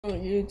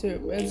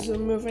YouTube, it's a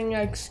Moving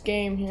X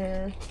game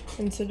here,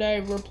 and today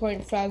we're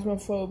playing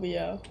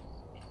Phasmophobia.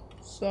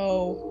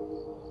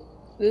 So,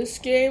 this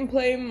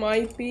gameplay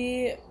might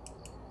be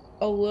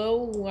a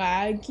little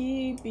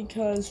laggy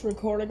because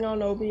recording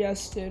on OBS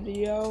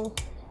Studio,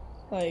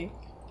 like,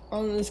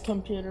 on this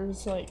computer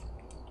is like,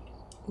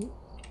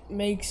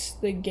 makes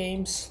the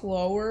game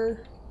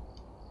slower.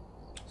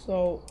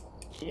 So,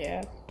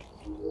 yeah.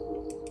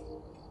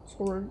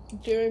 So we're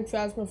doing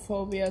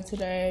Phasmophobia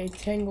today,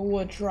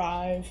 Tanglewood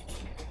Drive.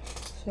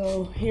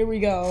 So here we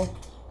go.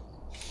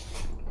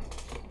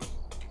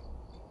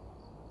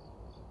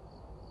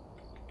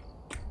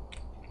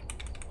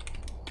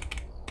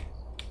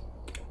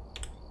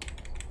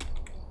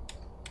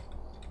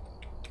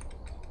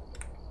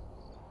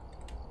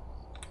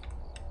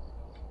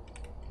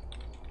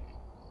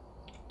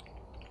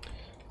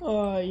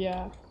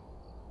 Yeah.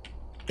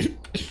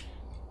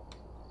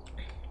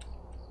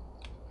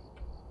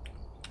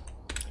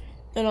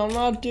 And I'm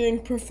not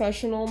doing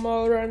professional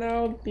mode right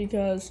now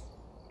because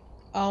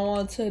I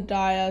want to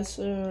die as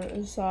soon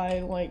as I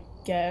like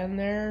get in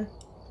there.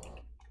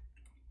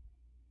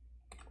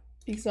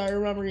 Because I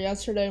remember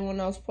yesterday when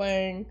I was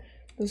playing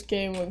this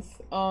game with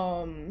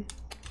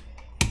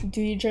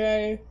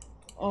DJ,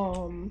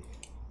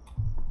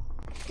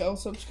 go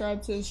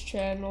subscribe to his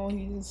channel.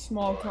 He's a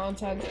small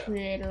content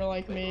creator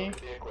like me.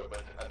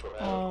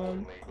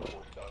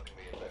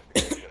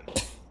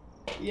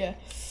 Yeah.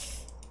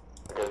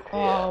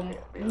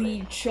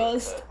 We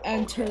just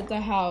entered the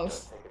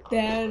house.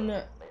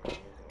 Then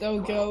the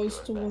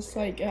ghost was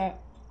like it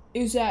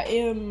was at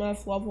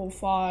EMF level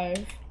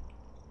 5.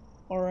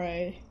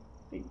 Alright.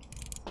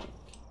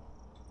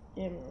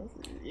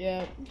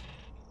 Yeah.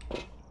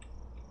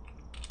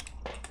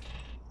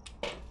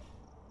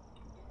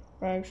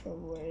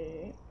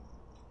 Actually,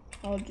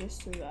 I'll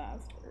just do that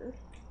after.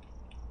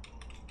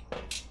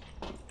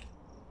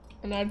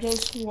 And I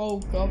just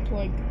woke up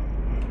like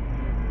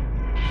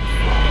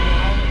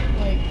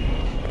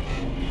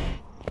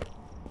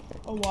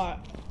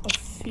a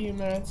few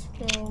minutes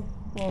ago.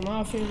 Well,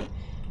 not a few minutes.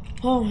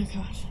 Oh my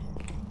gosh.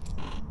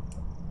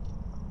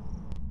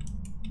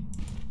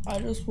 I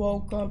just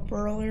woke up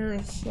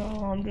earlier, so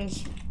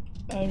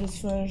I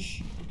just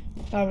finished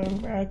having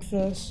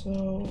breakfast,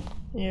 so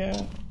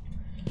yeah.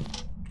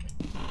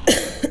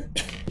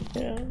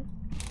 Yeah.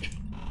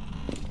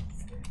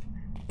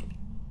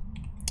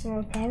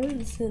 Oh, power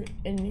isn't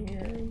in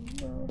here.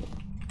 No.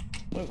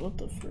 Wait, what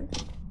the frick?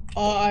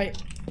 Oh,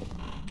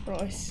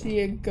 I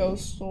see a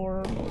ghost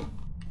orb.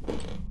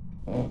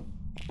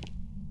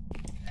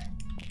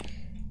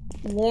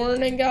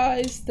 Warning,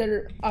 guys,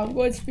 I'm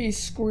going to be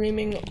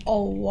screaming a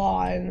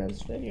lot in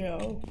this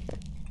video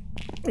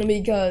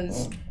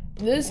because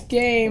this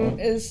game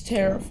is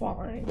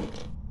terrifying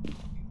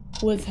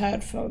with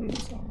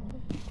headphones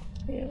on.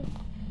 Yeah.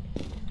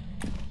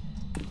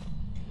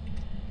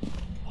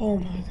 Oh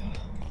my god.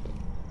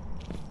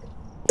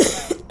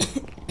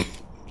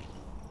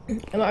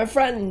 And my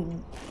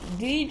friend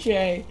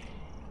DJ,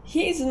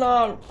 he's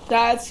not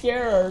that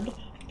scared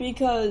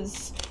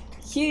because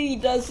he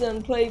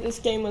doesn't play this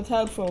game with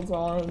headphones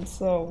on,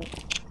 so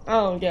I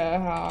don't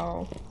get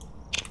how.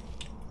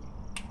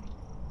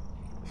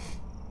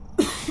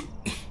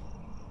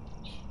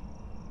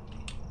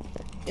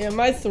 Yeah,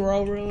 my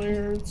throat really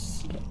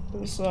hurts,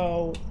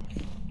 so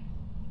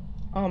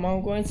I'm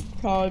going to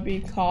probably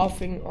be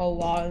coughing a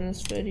lot in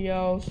this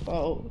video,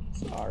 so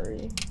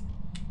sorry.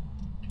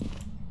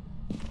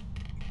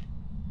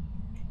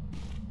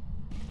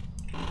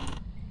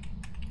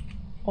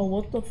 Oh,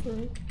 what the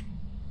frick?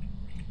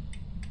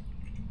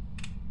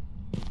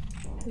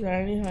 Is there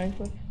any hiding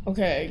place?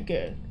 Okay,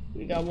 good.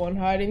 We got one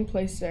hiding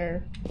place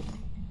there.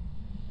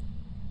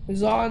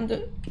 It's on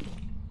the...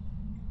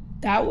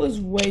 That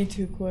was way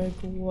too quick.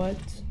 What?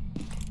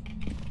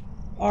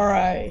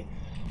 Alright.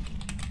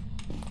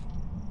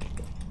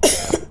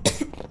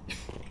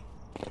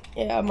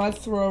 Yeah, my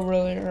throat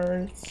really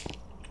hurts.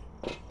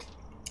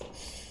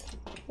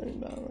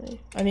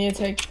 I need to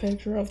take a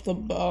picture of the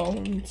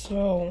bone,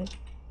 so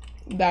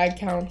that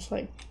counts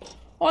like...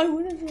 Oh, I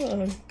went into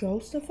a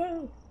ghost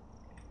effect?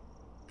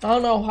 I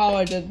don't know how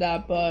I did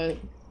that, but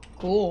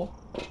cool.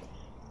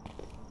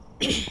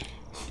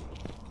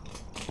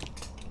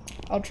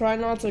 I'll try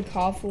not to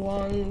cough a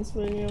lot in this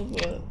video,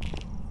 but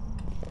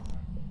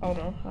I don't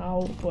know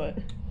how, but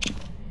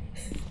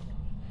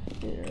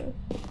yeah.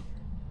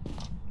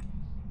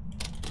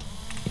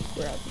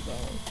 Grab the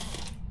bone.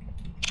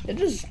 It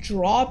just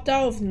dropped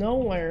out of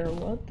nowhere.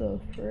 What the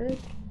frick?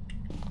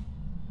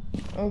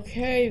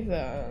 Okay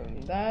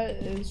then, that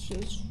is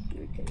just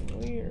freaking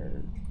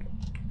weird.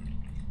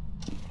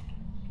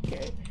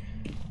 Okay.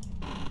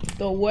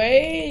 The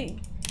way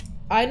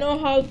I know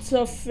how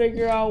to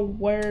figure out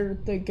where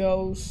the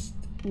ghost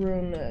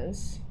room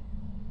is.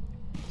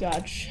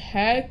 Gotta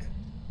check.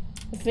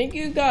 I think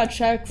you gotta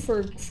check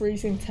for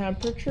freezing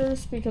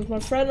temperatures because my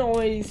friend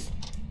always,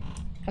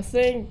 I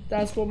think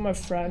that's what my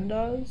friend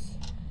does.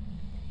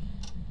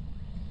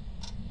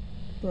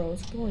 Bro,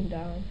 it's going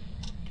down.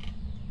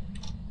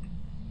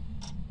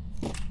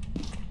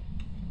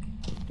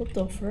 What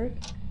the frick?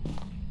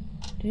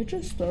 Did you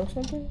just throw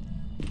something?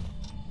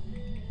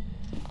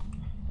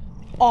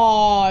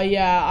 Oh,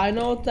 yeah, I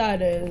know what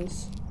that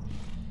is.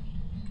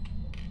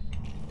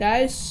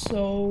 That is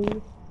so...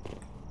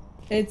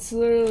 It's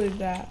literally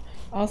that.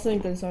 I don't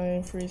think there's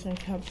any freezing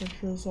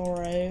temperatures,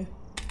 alright.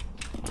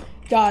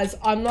 Guys,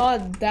 I'm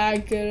not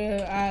that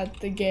good at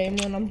the game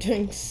when I'm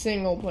doing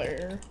single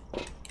player.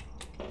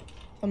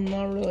 I'm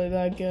not really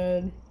that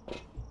good.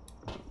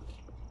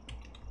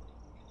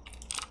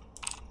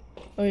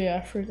 Oh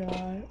yeah, I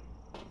forgot.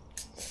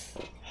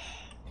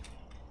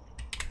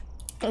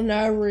 I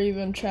never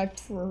even checked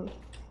for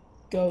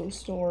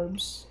ghost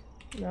orbs.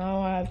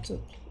 Now I have to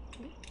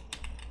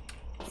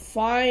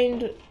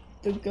find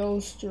the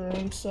ghost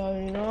room, so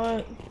you know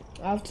what?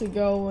 I have to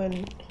go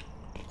in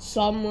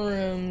some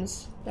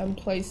rooms, then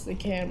place the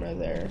camera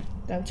there,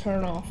 then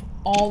turn off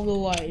all the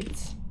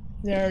lights.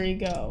 There you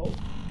go.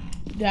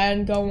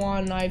 Then go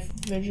on night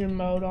vision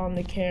mode on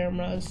the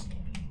cameras.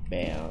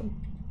 Bam.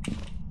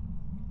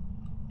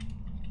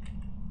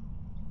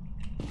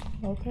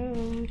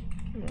 Okay.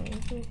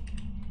 Okay.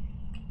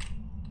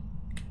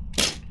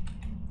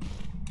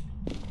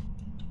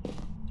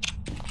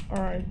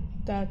 Alright,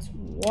 that's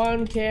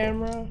one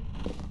camera.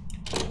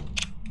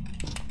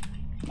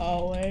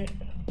 Oh, wait.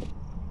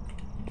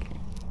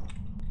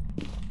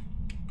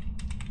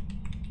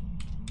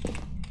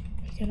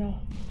 Pick it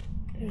up.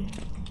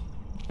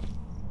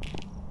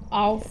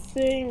 I don't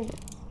think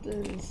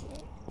there's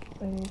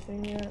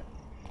anything yet.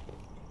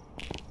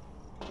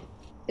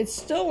 It's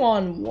still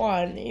on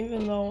 1,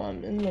 even though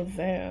I'm in the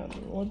van.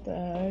 What the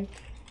heck?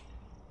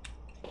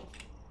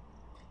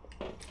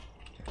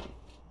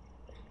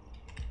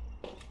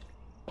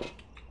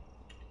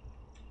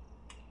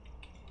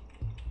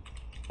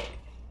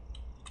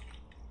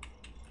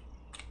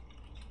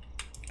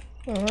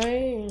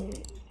 I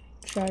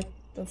check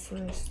the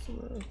first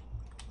room.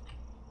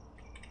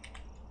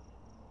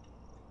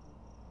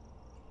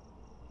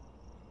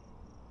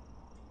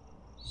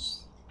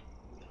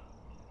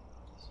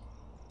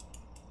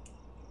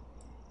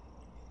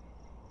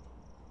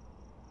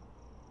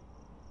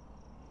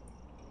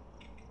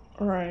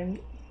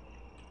 Alright.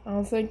 I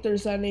don't think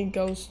there's any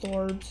ghost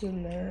orbs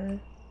in there.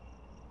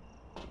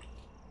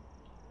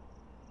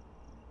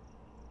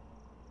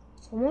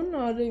 Someone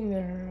nodding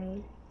their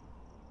head.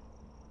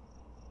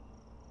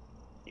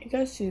 You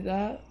guys see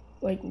that?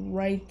 Like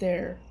right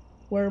there,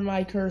 where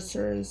my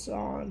cursor is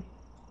on.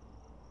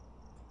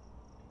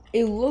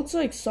 It looks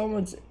like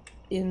someone's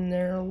in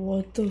there.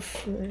 What the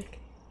frick?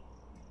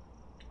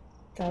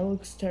 That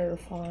looks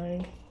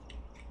terrifying.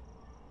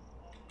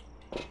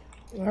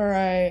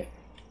 Alright.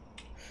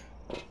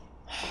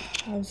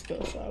 Let's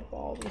go set up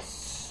all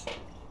this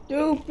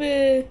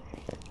stupid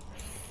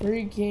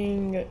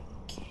freaking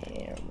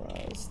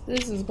cameras.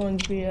 This is going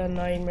to be a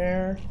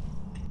nightmare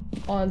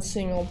on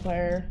single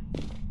player.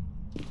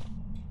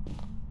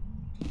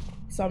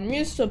 So I'm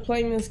used to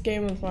playing this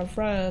game with my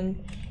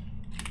friend.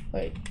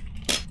 Like,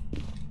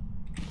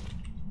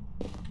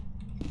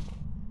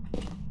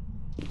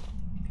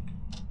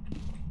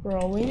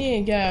 bro, we need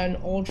to get an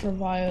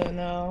ultraviolet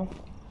now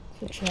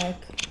to check.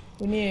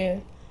 We need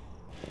to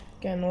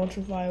get an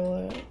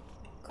ultraviolet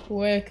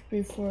quick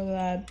before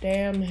that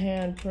damn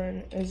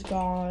handprint is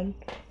gone.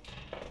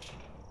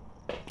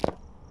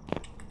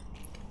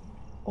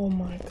 Oh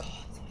my god.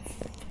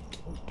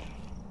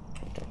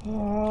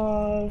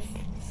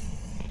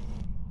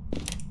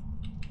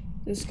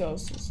 This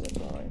ghost is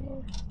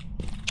annoying.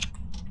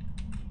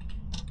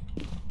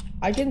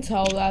 I can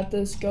tell that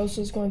this ghost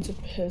is going to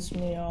piss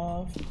me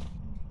off.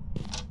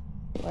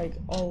 Like,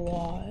 a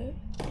lot.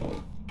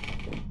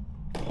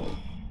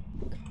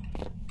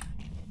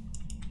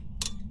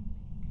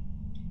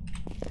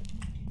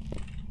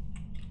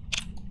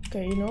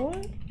 Okay, you know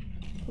what?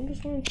 I'm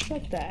just gonna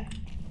check that.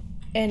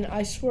 And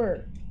I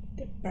swear,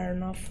 they better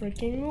not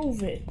freaking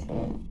move it.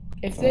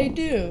 If they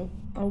do,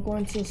 I'm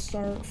going to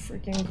start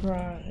freaking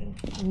crying.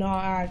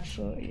 Not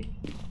actually.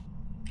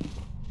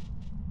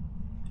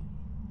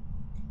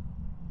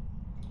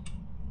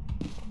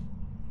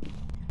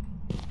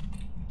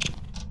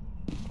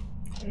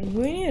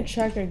 We need to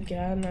check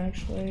again,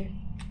 actually.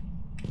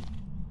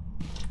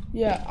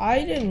 Yeah,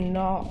 I did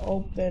not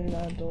open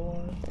that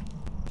door.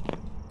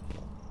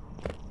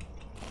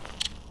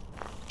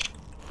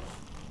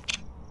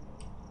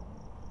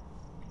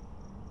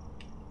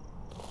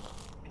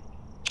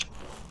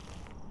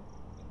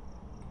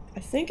 I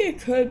think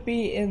it could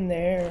be in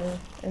there,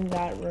 in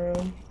that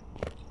room.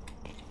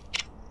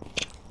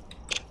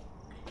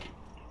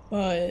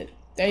 But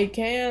they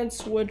can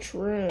switch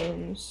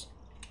rooms,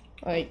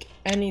 like,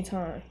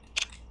 anytime.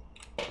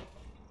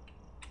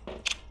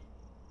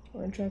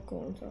 I'll check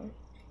one time.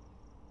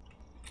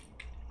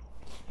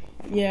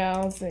 Yeah,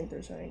 I don't think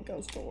there's any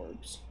ghost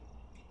orbs.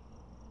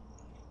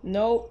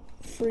 No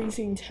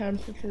freezing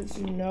temperatures,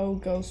 no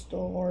ghost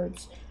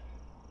orbs.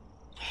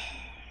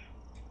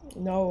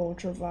 No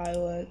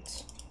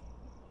ultraviolet.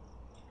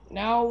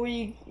 Now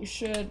we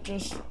should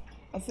just,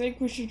 I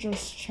think we should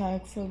just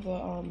check for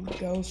the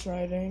ghost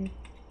writing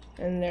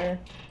in there.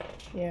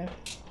 Yeah.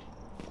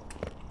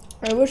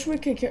 I wish we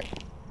could care.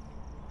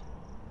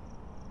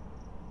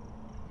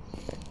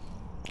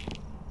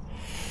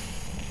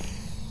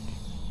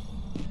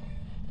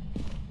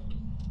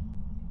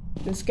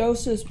 This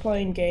ghost is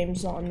playing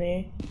games on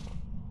me.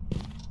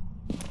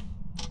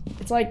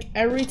 It's like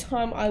every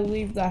time I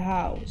leave the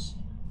house,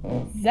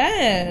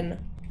 then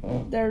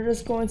they're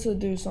just going to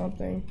do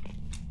something.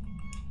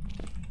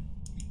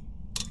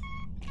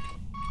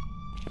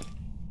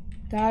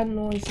 That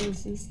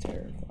noises is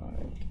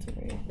terrifying to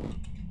me.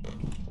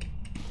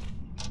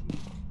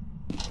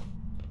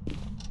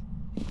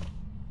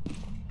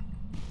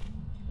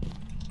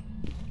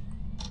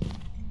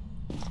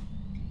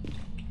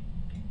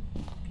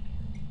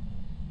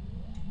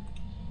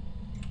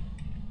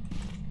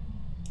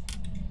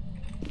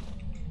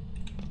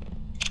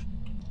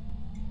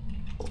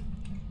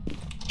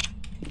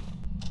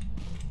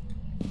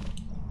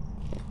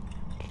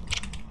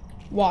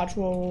 Watch,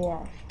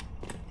 watch.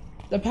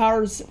 The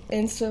power's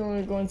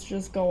instantly going to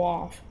just go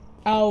off.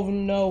 Out of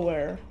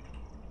nowhere.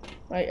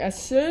 Like, as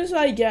soon as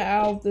I get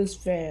out of this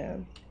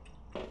van,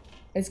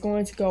 it's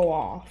going to go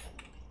off.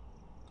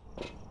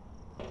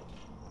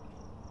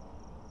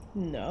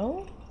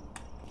 No?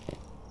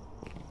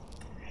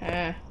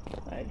 Ha.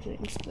 I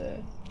jinxed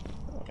it.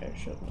 Oh, I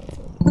should not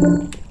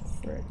have.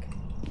 Frick.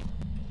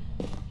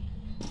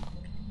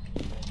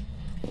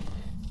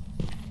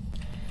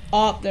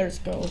 Oh, there's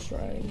ghost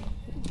riding.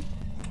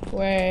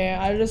 Wait,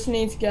 I just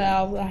need to get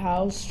out of the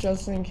house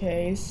just in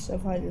case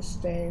if I just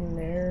stay in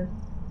there.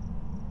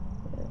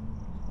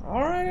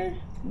 Alright,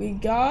 we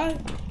got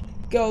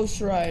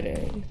ghost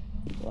riding.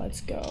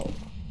 Let's go.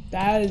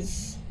 That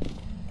is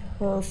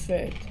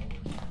perfect.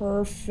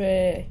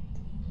 Perfect.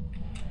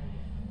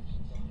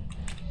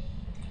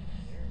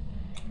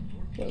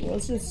 Wait,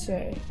 what's it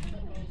say?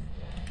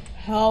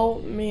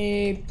 Help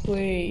me,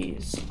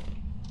 please.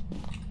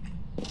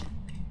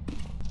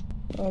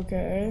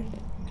 Okay.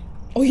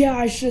 Oh yeah,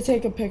 I should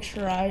take a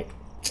picture, right?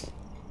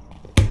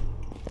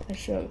 I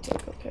should have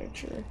took a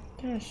picture.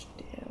 Gosh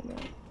damn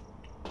it.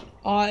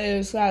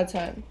 It's at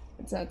 10.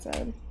 It's at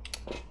 10.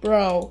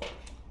 Bro,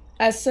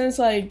 as soon as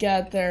I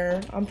get there,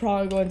 I'm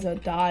probably going to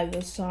die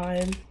this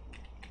time.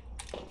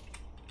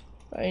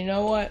 But you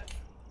know what?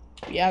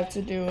 We have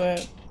to do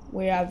it.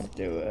 We have to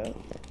do it.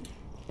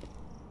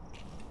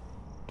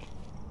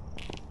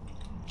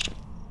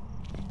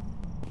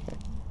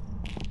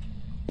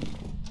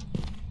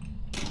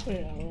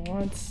 Wait, I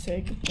want to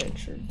take a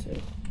picture too.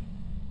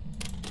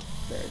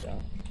 There we go.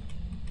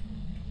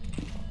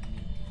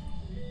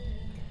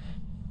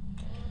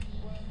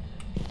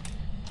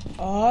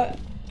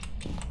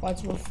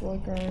 Lights were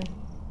flickering.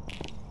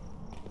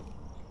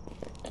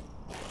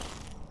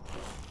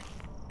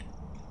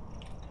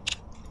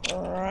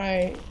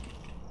 Alright.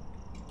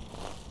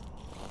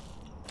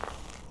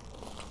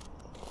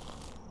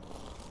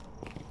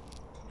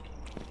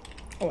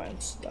 Oh, I'm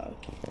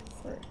stuck.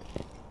 Frick.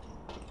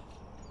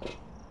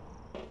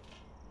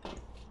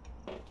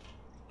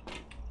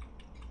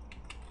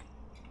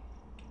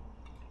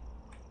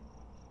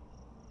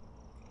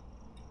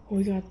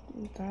 We got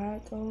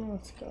that done.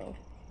 Let's go.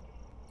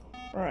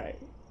 Alright.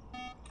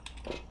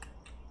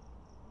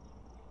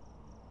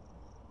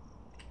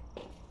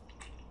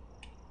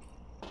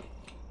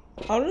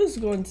 I'm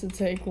just going to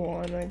take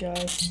one, I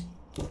guess.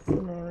 For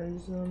no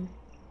reason.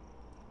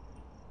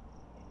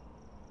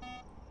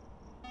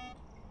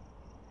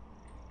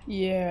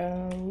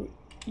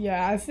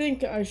 Yeah, I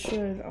think I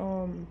should,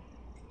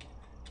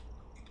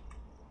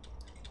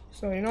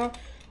 so, you know,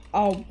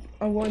 I'm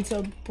going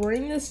to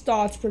bring this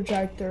dots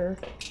projector,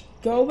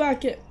 go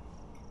back it.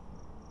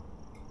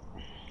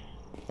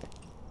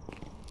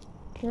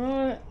 You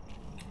know what?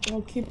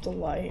 I'll keep the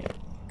light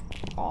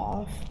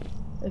off.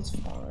 It's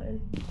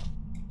fine.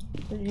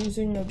 We're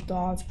using the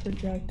dots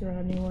projector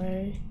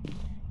anyway.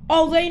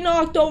 Oh, they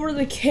knocked over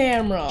the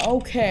camera.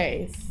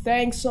 Okay,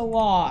 thanks a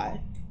lot.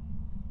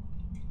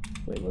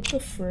 Wait, what the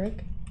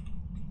frick?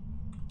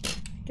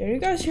 Did you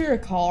guys hear a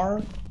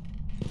car?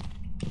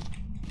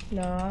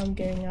 Nah, I'm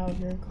getting out of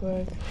here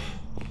quick.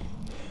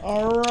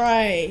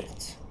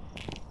 Alright.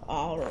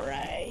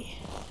 Alright.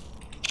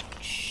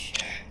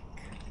 Check.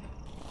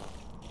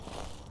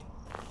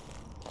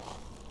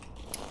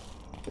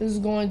 This is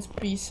going to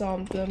be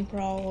something,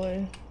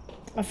 probably.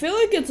 I feel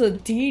like it's a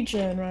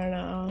degen right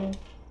now.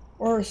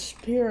 Or a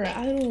spirit.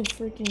 I don't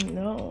freaking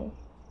know.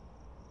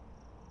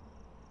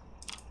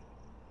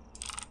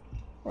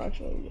 Or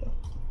actually, yeah.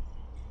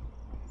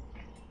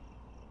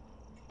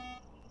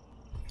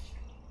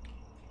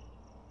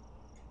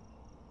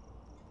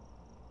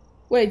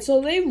 Wait,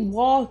 so they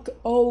walk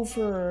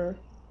over.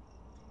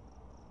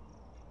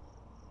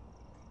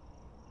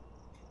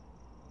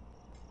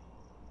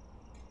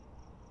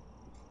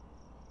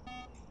 I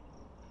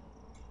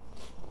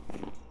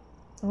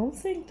don't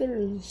think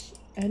there's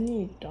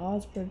any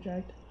dots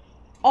project.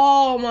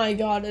 Oh my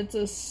god, it's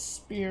a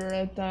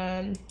spirit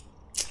then.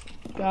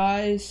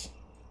 Guys.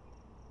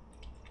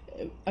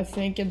 I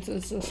think it's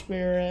a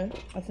spirit.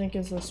 I think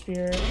it's a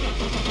spirit.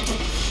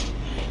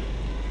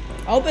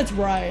 I hope it's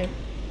right.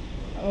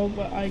 I hope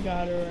I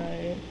got it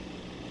right.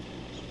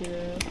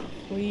 here.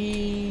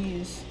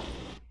 Please.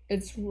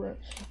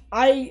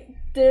 I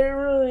didn't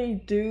really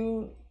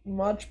do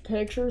much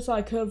pictures.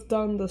 I could have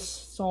done the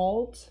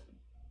salt,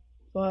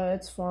 but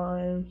it's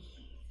fine.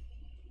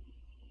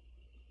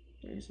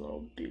 These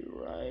will be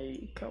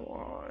right. Come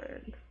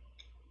on.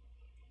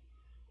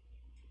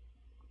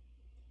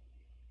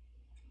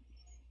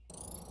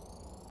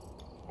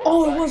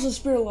 Oh, it was a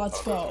spirit.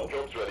 Let's go.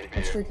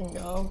 Let's freaking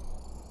go.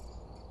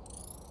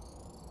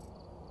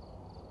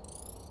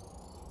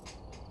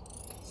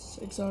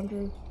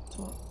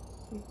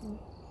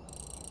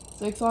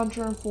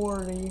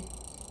 640.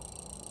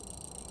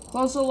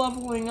 Close to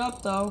leveling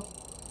up though.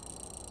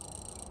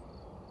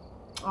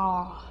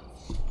 Ah.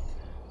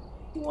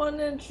 1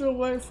 inch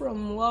away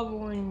from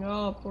leveling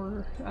up,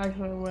 or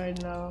actually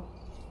wait, no.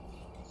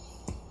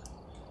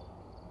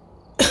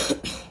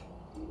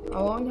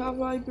 How long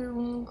have I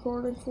been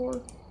recording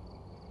for?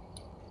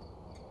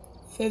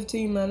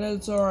 15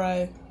 minutes,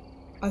 alright.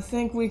 I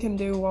think we can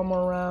do one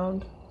more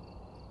round.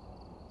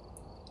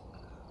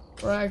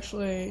 Or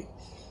actually...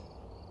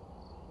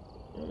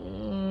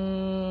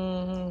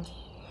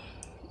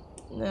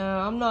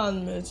 nah, I'm not in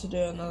the mood to do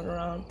another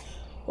round.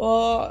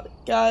 Well,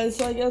 guys,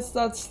 I guess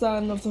that's the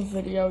end of the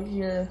video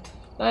here.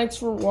 Thanks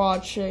for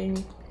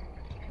watching.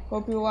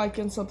 Hope you like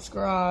and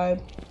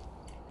subscribe.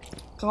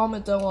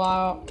 Comment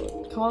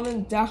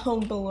down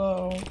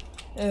below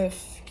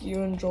if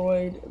you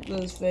enjoyed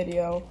this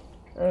video.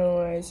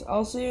 Anyways,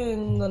 I'll see you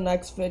in the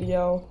next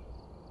video.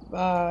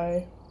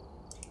 Bye.